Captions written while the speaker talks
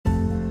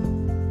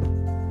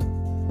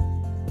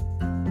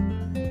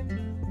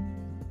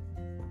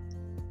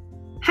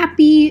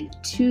Happy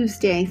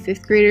Tuesday,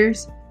 5th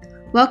graders.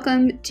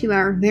 Welcome to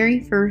our very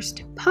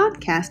first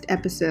podcast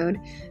episode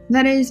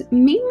that is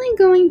mainly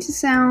going to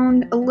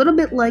sound a little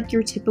bit like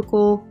your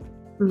typical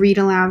read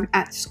aloud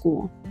at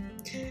school.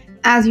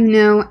 As you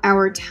know,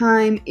 our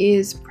time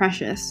is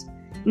precious,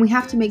 and we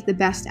have to make the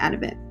best out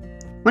of it.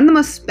 One of the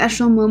most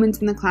special moments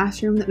in the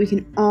classroom that we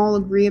can all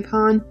agree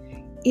upon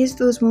is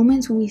those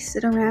moments when we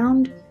sit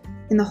around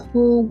in the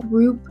whole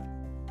group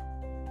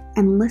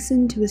and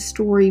listen to a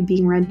story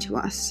being read to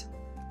us.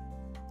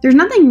 There's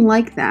nothing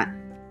like that,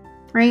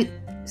 right?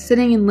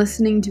 Sitting and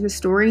listening to a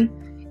story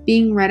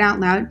being read out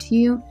loud to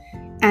you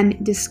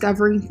and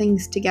discovering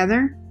things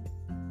together.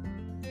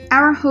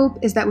 Our hope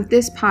is that with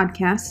this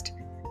podcast,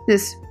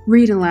 this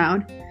read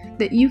aloud,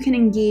 that you can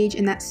engage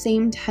in that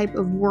same type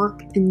of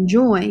work and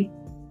joy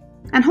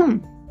at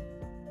home.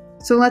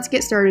 So let's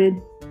get started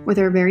with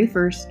our very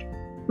first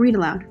read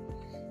aloud.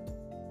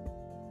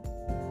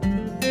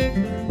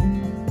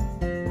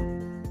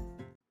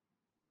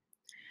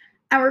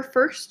 Our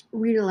first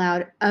read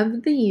aloud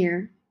of the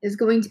year is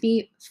going to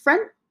be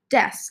Front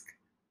Desk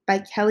by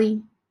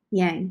Kelly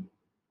Yang.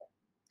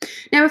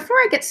 Now, before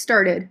I get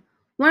started,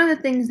 one of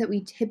the things that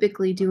we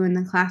typically do in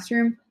the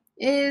classroom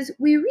is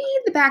we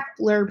read the back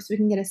blurb so we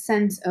can get a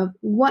sense of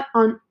what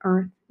on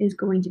earth is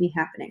going to be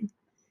happening.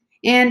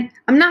 And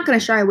I'm not going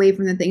to shy away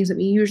from the things that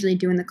we usually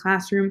do in the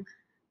classroom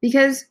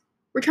because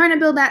we're trying to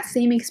build that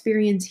same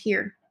experience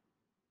here.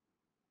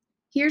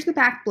 Here's the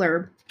back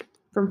blurb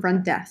from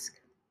Front Desk.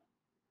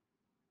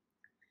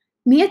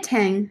 Mia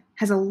Tang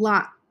has a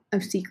lot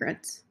of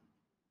secrets.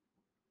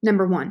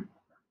 Number 1,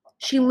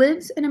 she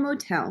lives in a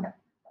motel,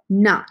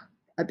 not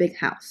a big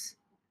house.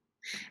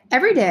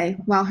 Every day,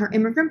 while her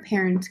immigrant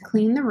parents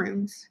clean the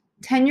rooms,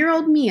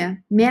 10-year-old Mia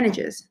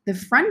manages the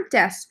front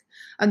desk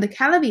of the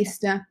Cala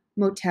Vista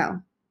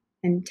Motel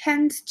and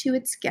tends to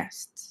its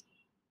guests.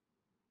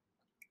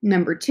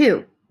 Number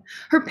 2,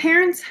 her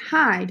parents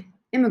hide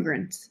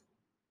immigrants.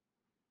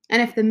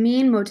 And if the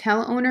mean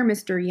motel owner,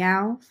 Mr.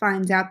 Yao,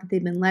 finds out that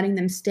they've been letting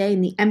them stay in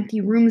the empty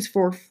rooms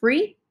for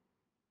free,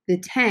 the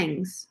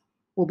Tangs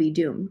will be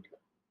doomed.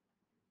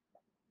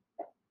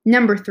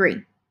 Number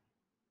 3,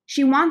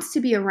 she wants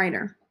to be a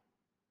writer.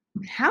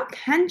 But how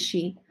can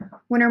she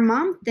when her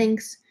mom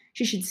thinks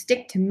she should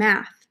stick to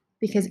math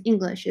because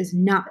English is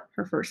not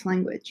her first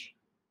language?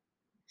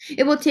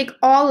 It will take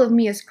all of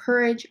Mia's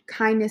courage,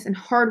 kindness, and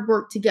hard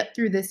work to get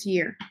through this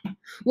year.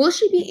 Will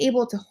she be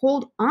able to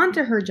hold on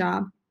to her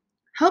job,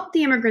 help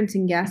the immigrants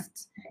and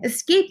guests,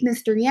 escape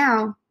Mr.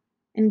 Yao,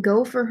 and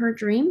go for her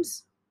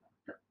dreams?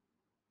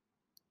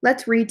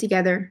 Let's read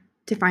together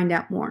to find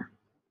out more.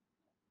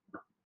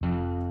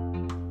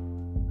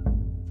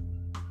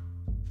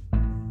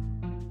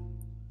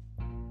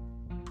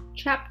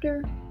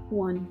 Chapter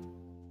 1.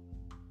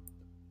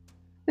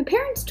 My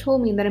parents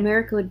told me that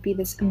America would be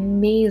this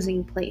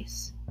amazing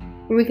place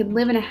where we could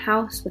live in a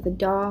house with a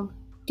dog,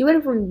 do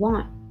whatever we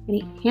want, and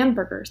eat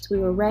hamburgers till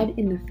we were red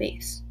in the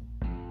face.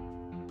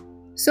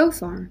 So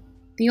far,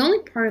 the only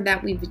part of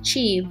that we've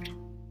achieved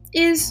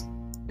is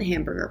the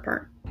hamburger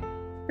part.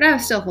 But I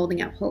was still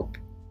holding out hope.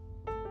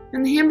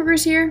 And the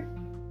hamburgers here,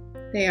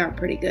 they are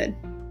pretty good.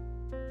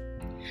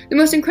 The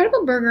most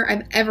incredible burger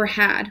I've ever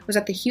had was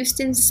at the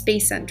Houston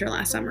Space Center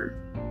last summer.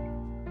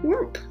 We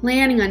weren't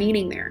planning on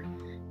eating there,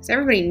 because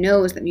everybody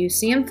knows that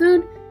museum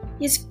food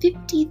is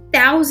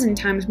 50,000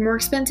 times more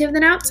expensive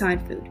than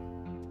outside food.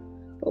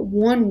 But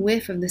one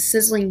whiff of the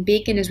sizzling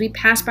bacon as we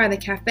passed by the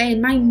cafe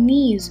and my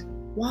knees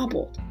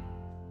wobbled.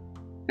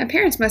 My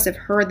parents must have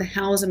heard the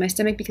howls in my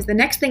stomach because the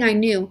next thing I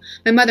knew,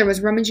 my mother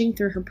was rummaging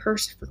through her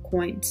purse for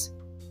coins.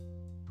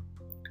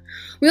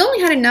 We only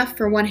had enough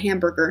for one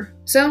hamburger,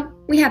 so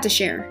we had to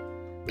share.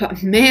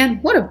 But man,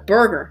 what a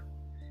burger!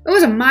 It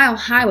was a mile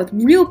high with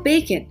real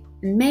bacon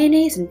and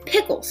mayonnaise and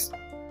pickles.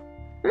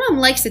 My mom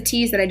likes to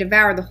tease that I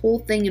devoured the whole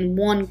thing in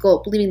one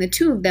gulp, leaving the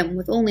two of them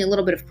with only a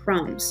little bit of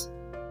crumbs.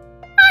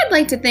 I'd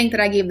like to think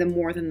that I gave them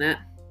more than that.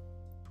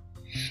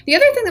 The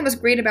other thing that was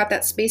great about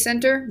that space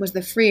center was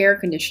the free air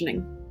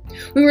conditioning.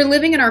 We were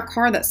living in our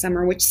car that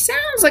summer, which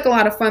sounds like a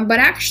lot of fun, but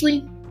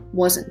actually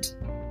wasn't,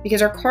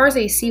 because our car's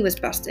AC was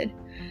busted.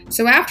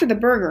 So after the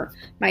burger,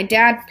 my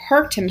dad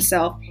parked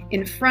himself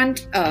in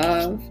front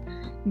of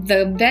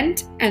the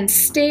vent and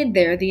stayed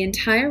there the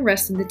entire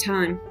rest of the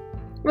time.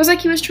 It was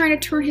like he was trying to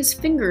turn his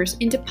fingers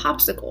into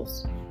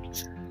popsicles.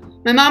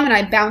 My mom and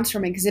I bounced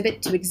from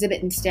exhibit to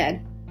exhibit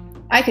instead.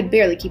 I could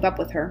barely keep up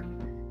with her.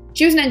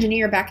 She was an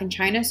engineer back in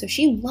China, so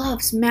she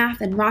loves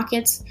math and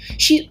rockets.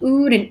 She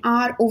oohed and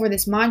awed over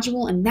this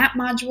module and that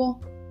module.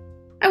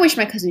 I wish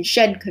my cousin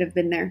Shed could have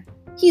been there.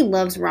 He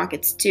loves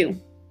rockets too.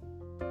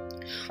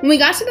 When we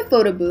got to the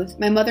photo booth,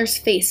 my mother's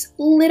face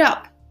lit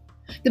up.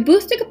 The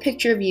booth took a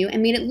picture of you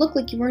and made it look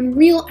like you were in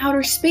real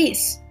outer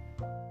space.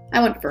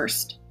 I went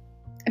first.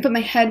 I put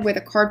my head where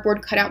the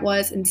cardboard cutout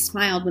was and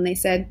smiled when they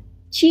said,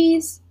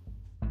 "Cheese."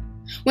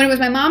 When it was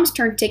my mom's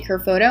turn to take her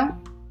photo,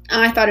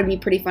 I thought it'd be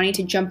pretty funny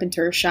to jump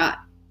into her shot.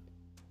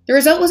 The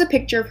result was a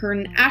picture of her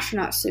in an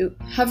astronaut suit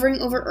hovering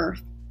over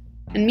Earth,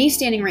 and me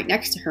standing right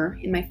next to her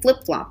in my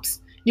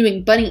flip-flops,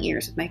 doing bunny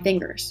ears with my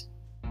fingers.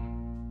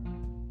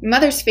 My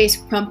mother's face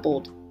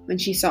crumpled when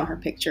she saw her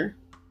picture.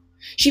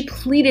 She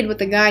pleaded with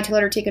the guy to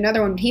let her take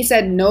another one, but he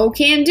said, "No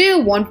can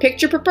do, 1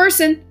 picture per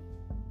person."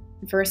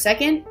 And for a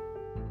second,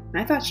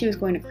 I thought she was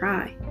going to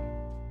cry.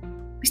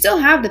 We still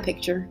have the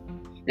picture,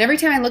 and every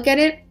time I look at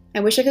it, I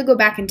wish I could go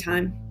back in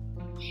time.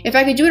 If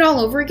I could do it all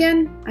over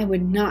again, I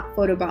would not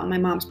photobomb my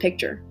mom's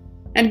picture.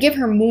 I'd give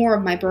her more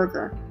of my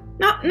burger.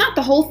 Not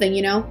the whole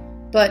thing,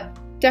 but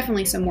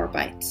definitely some more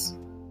bites.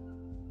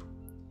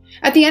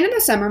 At the end of the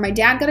summer, my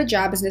dad got a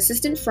job as an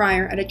assistant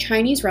fryer at a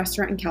Chinese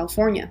restaurant in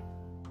California.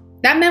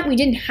 That meant we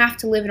didn't have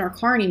to live in our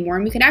car anymore,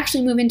 and we could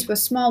actually move into a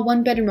small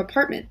 1-bedroom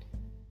apartment.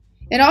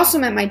 It also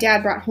meant my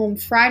dad brought home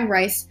fried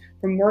rice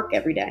from work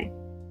every day.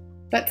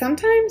 But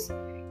sometimes,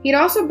 he'd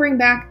also bring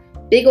back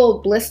big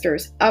old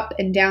blisters up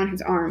and down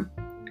his arm.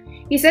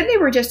 He said they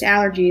were just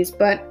allergies,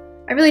 but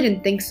I really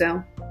didn't think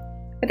so.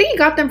 I think he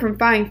got them from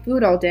buying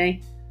food all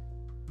day.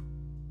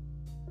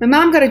 My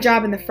mom got a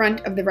job in the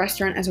front of the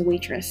restaurant as a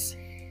waitress.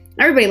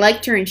 Everybody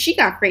liked her and she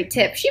got great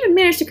tips. She even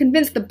managed to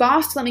convince the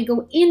boss to let me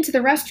go into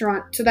the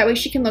restaurant so that way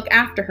she can look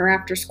after her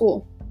after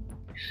school.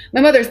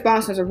 My mother's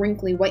boss was a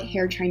wrinkly,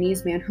 white-haired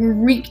Chinese man who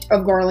reeked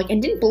of garlic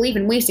and didn't believe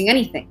in wasting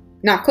anything.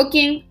 Not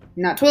cooking,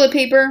 not toilet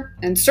paper,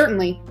 and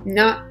certainly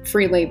not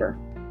free labor.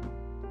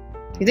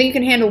 "You think you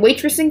can handle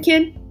waitressing,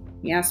 kid?"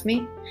 he asked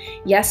me.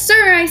 "Yes,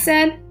 sir," I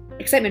said.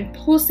 Excitement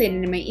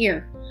pulsated in my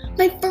ear.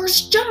 My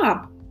first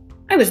job!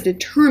 I was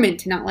determined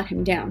to not let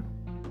him down.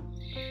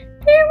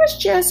 There was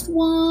just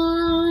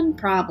one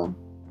problem.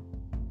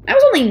 I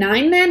was only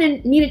 9 then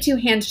and needed 2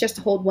 hands just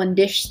to hold 1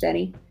 dish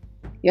steady.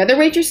 The other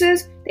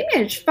waitresses, they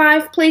managed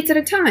 5 plates at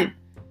a time.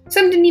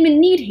 Some didn't even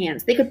need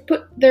hands. They could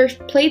put their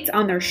plates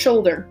on their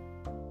shoulder.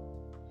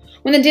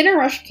 When the dinner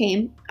rush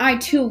came, I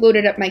too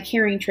loaded up my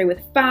carrying tray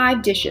with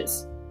 5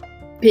 dishes.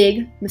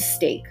 Big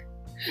mistake.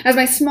 As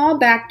my small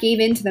back gave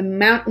in to the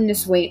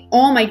mountainous weight,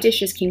 all my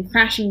dishes came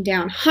crashing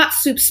down. Hot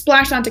soup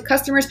splashed onto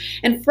customers,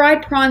 and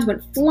fried prawns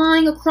went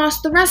flying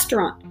across the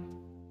restaurant.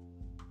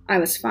 I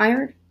was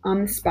fired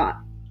on the spot,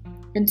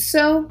 and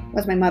so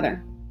was my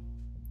mother.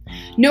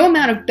 No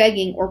amount of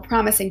begging or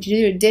promising to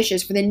do the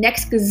dishes for the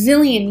next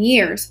gazillion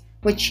years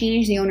would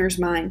change the owner's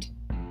mind.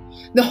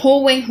 The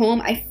whole way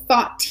home, I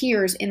fought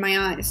tears in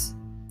my eyes.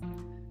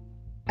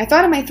 I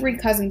thought of my 3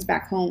 cousins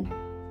back home.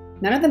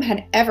 None of them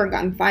had ever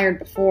gotten fired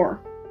before.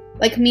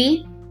 Like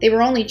me, they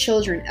were only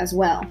children as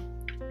well.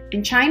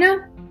 In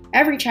China,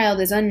 every child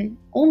is an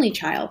only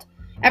child,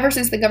 ever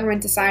since the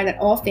government decided that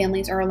all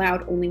families are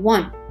allowed only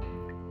 1.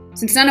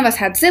 Since none of us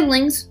had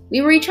siblings,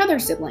 we were each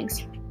other's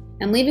siblings,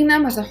 and leaving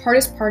them was the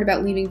hardest part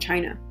about leaving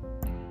China.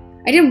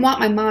 I didn't want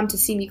my mom to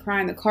see me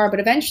cry in the car, but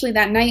eventually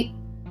that night,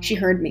 she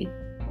heard me.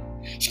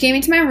 She came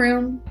into my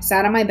room,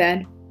 sat on my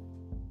bed.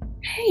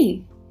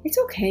 "Hey, it's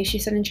okay," she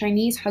said in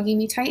Chinese, hugging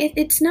me tight.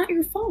 It's not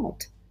your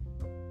fault."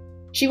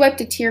 She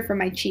wiped a tear from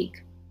my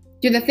cheek.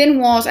 Through the thin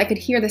walls, I could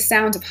hear the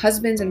sounds of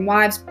husbands and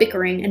wives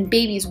bickering and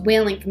babies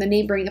wailing from the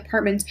neighboring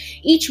apartments,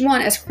 each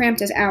one as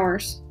cramped as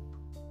ours.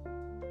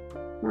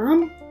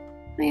 "Mom?"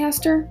 I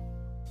asked her.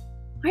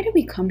 "Why did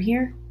we come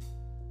here?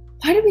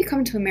 Why did we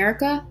come to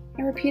America?"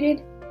 I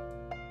repeated.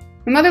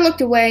 My mother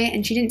looked away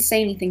and she didn't say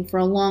anything for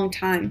a long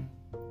time.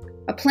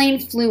 A plane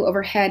flew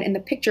overhead and the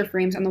picture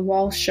frames on the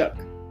wall shook.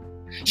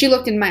 She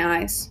looked in my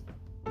eyes.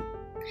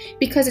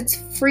 "Because it's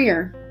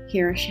freer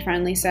here," she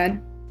finally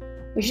said.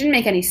 Which didn't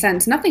make any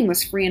sense. Nothing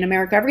was free in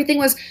America. Everything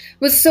was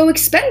so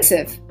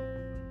expensive.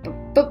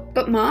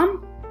 But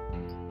Mom?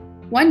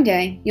 "One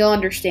day, you'll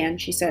understand,"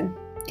 she said,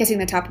 kissing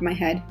the top of my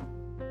head.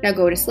 "Now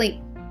go to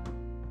sleep."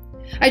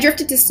 I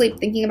drifted to sleep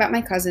thinking about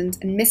my cousins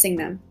and missing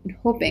them and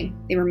hoping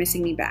they were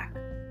missing me back.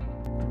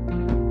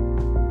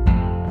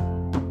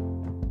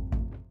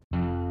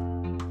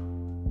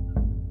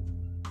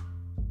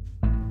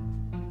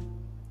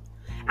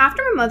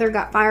 After my mother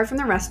got fired from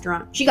the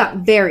restaurant, she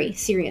got very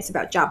serious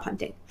about job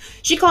hunting.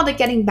 She called it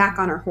getting back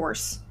on her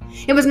horse.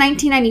 It was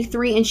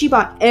 1993 and she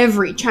bought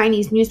every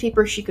Chinese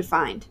newspaper she could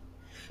find.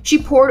 She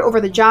pored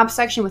over the job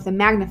section with a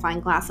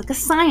magnifying glass like a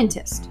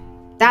scientist.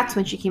 That's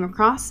when she came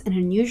across an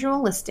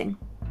unusual listing.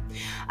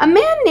 A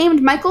man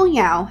named Michael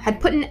Yao had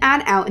put an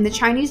ad out in the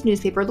Chinese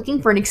newspaper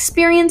looking for an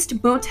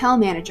experienced motel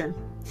manager.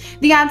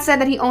 The ad said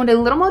that he owned a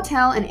little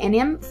motel in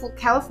Anaheim,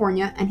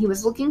 California, and he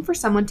was looking for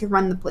someone to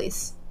run the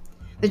place.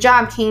 The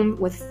job came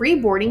with free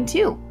boarding,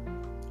 too.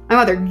 My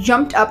mother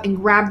jumped up and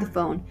grabbed the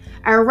phone.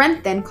 Our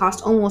rent then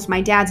cost almost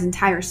my dad's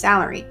entire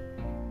salary.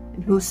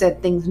 And who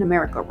said things in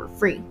America were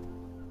free?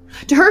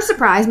 To her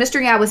surprise,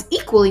 Mr. Yao was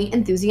equally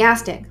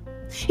enthusiastic.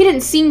 He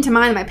didn't seem to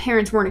mind that my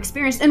parents weren't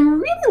experienced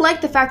and really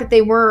liked the fact that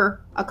they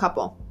were a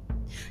couple.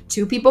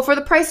 2 people for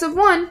the price of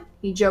 1,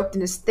 he joked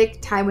in his thick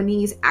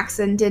Taiwanese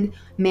accented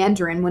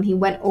Mandarin when he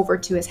went over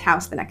to his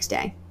house the next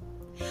day.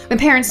 My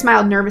parents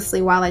smiled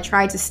nervously while I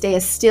tried to stay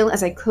as still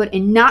as I could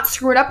and not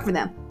screw it up for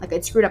them, like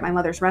I'd screwed up my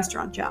mother's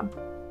restaurant job.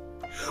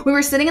 We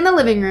were sitting in the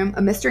living room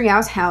of Mr.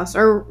 Yao's house,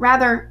 or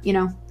rather,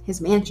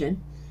 his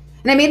mansion,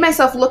 and I made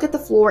myself look at the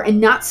floor and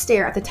not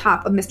stare at the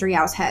top of Mr.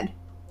 Yao's head,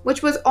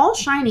 which was all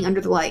shining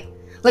under the light,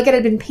 like it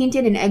had been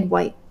painted in egg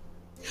white.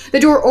 The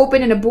door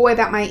opened and a boy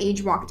about my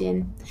age walked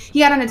in. He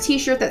had on a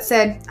t-shirt that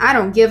said, "I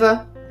don't give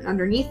a," and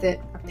underneath it,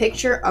 a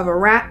picture of a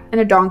rat and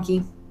a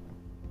donkey.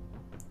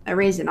 I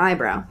raised an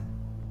eyebrow.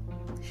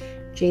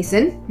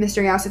 "Jason,"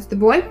 Mr. Yao said to the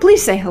boy,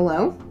 "please say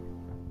hello."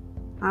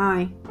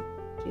 "Hi,"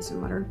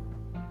 Jason muttered.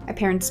 My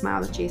parents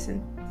smiled at Jason.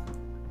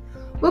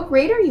 "What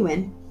grade are you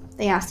in?"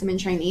 they asked him in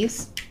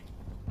Chinese.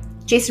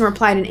 Jason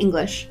replied in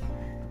English.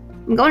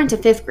 "I'm going into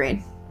 5th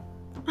grade."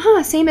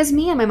 "Ah, same as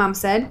Mia," my mom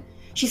said.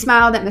 She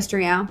smiled at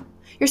Mr. Yao.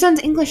 "Your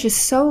son's English is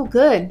so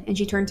good." And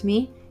she turned to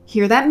me.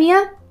 "Hear that,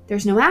 Mia?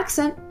 There's no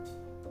accent."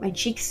 My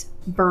cheeks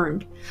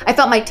burned. I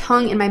felt my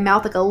tongue in my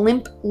mouth like a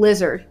limp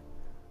lizard.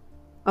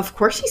 "Of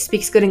course he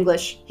speaks good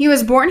English. He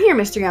was born here,"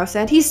 Mr. Yao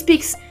said. "He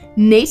speaks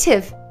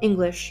native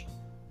English."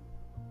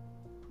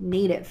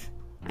 Native.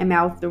 I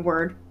mouthed the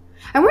word.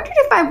 I wondered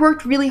if I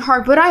worked really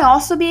hard, would I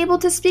also be able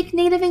to speak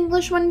native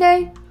English one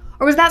day?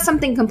 Or was that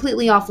something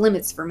completely off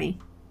limits for me?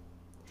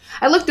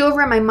 I looked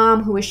over at my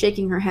mom, who was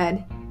shaking her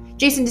head.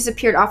 Jason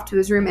disappeared off to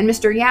his room, and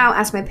Mr. Yao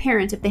asked my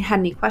parents if they had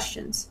any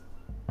questions.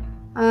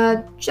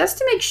 Just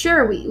to make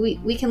sure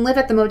we can live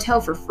at the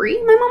motel for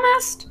free?" my mom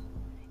asked.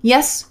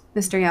 "Yes,"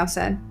 Mr. Yao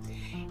said.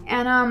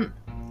 "And,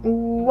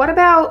 what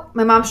about..."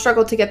 My mom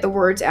struggled to get the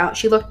words out.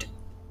 She looked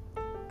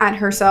at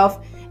herself,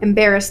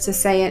 embarrassed to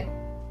say it.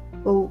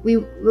 Will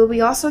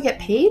we also get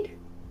paid?"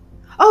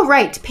 "Oh,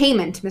 right,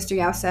 payment," Mr.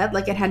 Yao said,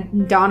 like it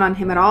had dawned on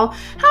him at all.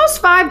 "How's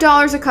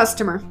 $5 a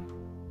customer?"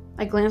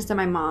 I glanced at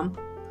my mom.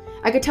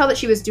 I could tell that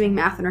she was doing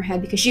math in her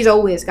head because she's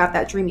always got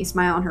that dreamy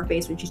smile on her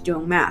face when she's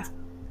doing math.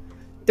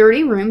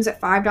 30 rooms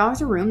at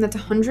 $5 a room, that's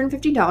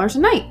 $150 a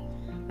night,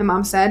 my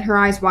mom said, her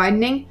eyes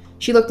widening.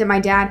 She looked at my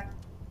dad.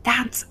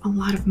 "That's a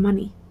lot of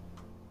money."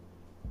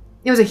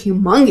 It was a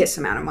humongous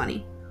amount of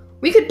money.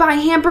 We could buy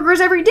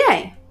hamburgers every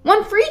day,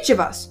 one for each of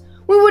us.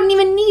 We wouldn't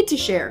even need to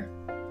share.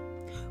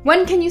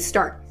 "When can you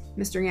start?"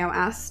 Mr. Yao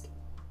asked.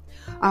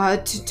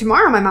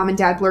 Tomorrow," my mom and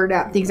dad blurted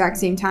out at the exact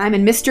same time,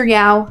 and Mr.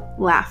 Yao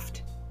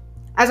laughed.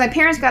 As my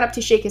parents got up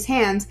to shake his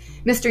hands,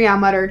 Mr. Yao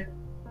muttered,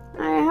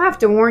 "I have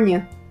to warn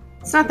you,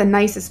 it's not the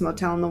nicest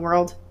motel in the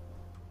world."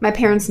 My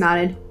parents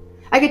nodded.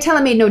 I could tell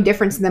it made no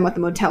difference to them what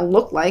the motel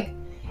looked like.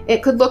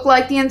 It could look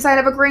like the inside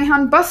of a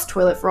Greyhound bus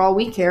toilet for all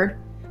we cared.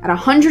 At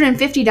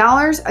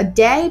 $150 a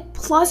day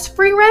plus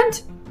free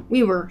rent,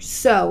 we were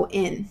so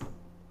in.